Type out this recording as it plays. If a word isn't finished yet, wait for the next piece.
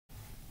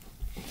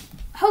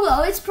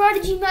Hello, it's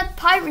Prodigy Math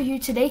Pirate here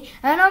today,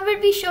 and I'm going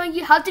to be showing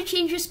you how to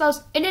change your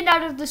spells in and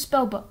out of the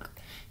spell book.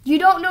 You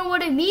don't know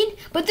what I mean,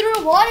 but there are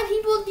a lot of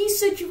people in these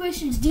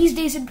situations these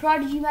days in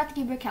Prodigy Math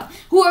Gamer account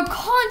who are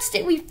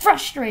constantly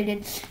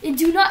frustrated and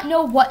do not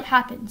know what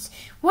happens.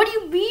 What do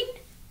you mean,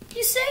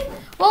 you say?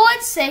 Well,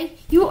 let's say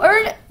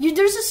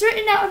there's a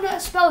certain amount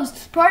of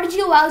spells Prodigy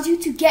allows you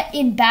to get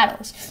in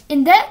battles.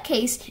 In that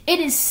case,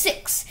 it is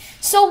 6.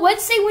 So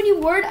let's say when you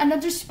word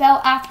another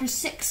spell after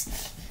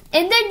 6.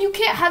 And then you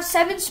can't have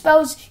 7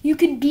 spells you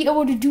can be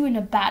able to do in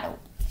a battle.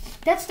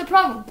 That's the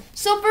problem.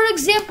 So for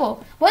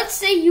example, let's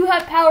say you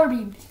have Power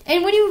Beam.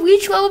 And when you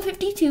reach level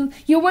 52,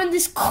 you learn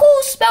this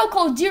cool spell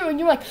called Zero. And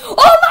you're like,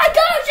 oh my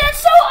gosh,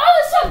 that's so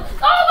awesome.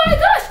 Oh my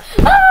gosh.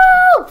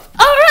 Oh,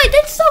 alright,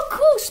 that's so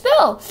cool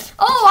spell.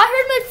 Oh, I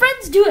heard my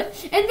friends do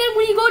it. And then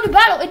when you go to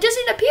battle, it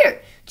doesn't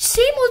appear.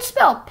 Same old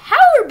spell,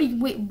 Power Beam.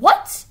 Wait,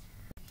 what?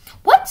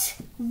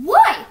 What?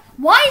 Why?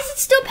 Why is it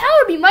still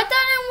Power Beam? I thought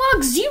I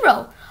unlocked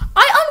Zero.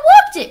 I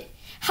unlocked it.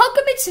 How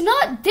come it's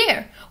not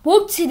there?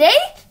 Well, today,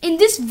 in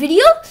this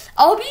video,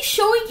 I'll be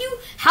showing you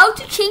how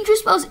to change your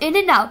spells in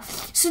and out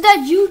so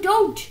that you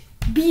don't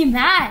be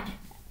mad.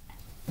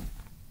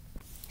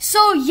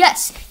 So,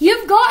 yes,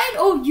 you've gone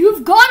over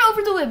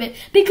the limit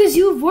because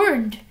you've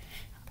learned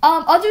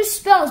other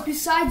spells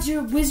besides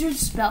your wizard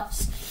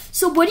spells.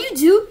 So what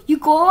do? You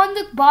go on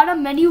the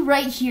bottom menu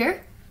right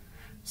here.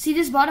 See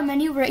this bottom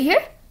menu right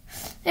here?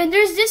 And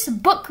there's this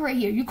book right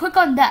here. You click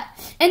on that.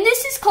 And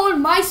this is called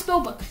My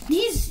Spellbook.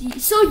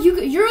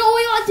 You're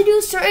only allowed to do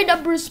a certain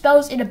number of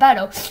spells in a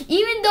battle.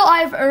 Even though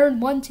I've earned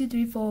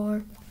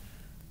 21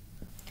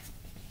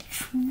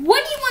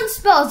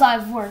 spells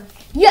I've learned.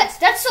 Yes,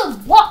 that's a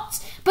lot.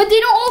 But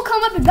they don't all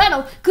come up in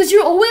battle because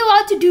you're only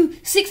allowed to do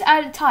 6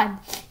 at a time.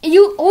 And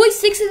only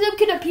 6 of them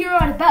can appear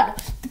on a battle.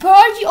 The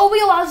Prodigy only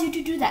allows you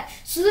to do that.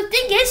 So the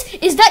thing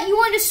is that you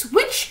want to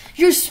switch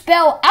your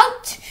spell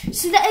out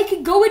so that it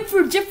can go in for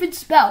a different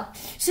spell.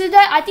 So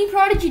that, I think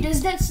Prodigy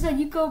does that so that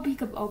you go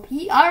become OP.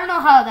 I don't know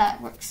how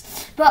that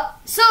works. But,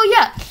 so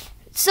yeah.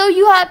 So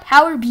you have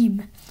Power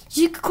Beam.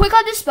 So you can click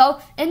on this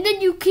spell, and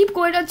then you keep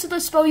going until the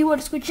spell you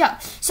want to switch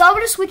out. So I'm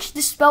going to switch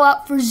this spell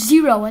out for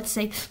 0, let's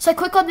say. So I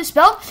click on the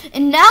spell,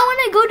 and now when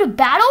I go to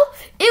battle,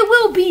 it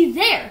will be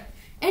there.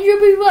 And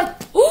you'll be like,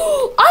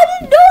 oh, I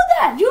didn't know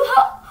that.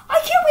 I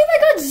can't believe I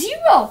got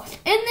 0.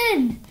 And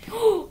then,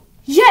 oh,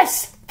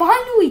 yes,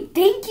 finally,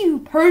 thank you,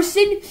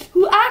 person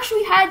who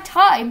actually had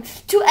time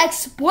to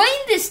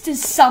explain this to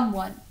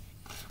someone.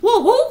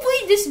 Well,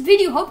 hopefully this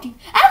video helped you.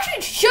 Actually,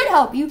 it should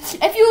help you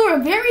if you were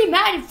very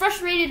mad and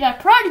frustrated at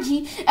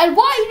Prodigy and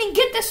why you didn't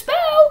get the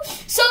spell.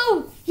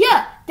 So,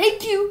 yeah,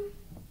 thank you,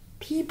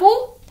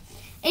 people.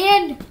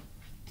 And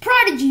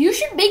Prodigy, you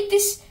should make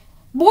this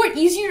more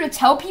easier to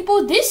tell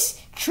people this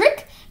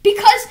trick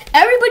because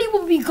everybody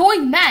will be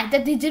going mad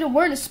that they didn't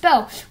learn a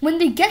spell when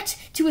they get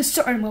to a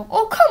certain level.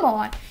 Oh, come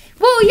on.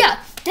 Well, yeah,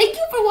 thank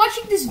you for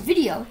watching this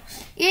video.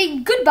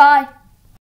 And goodbye.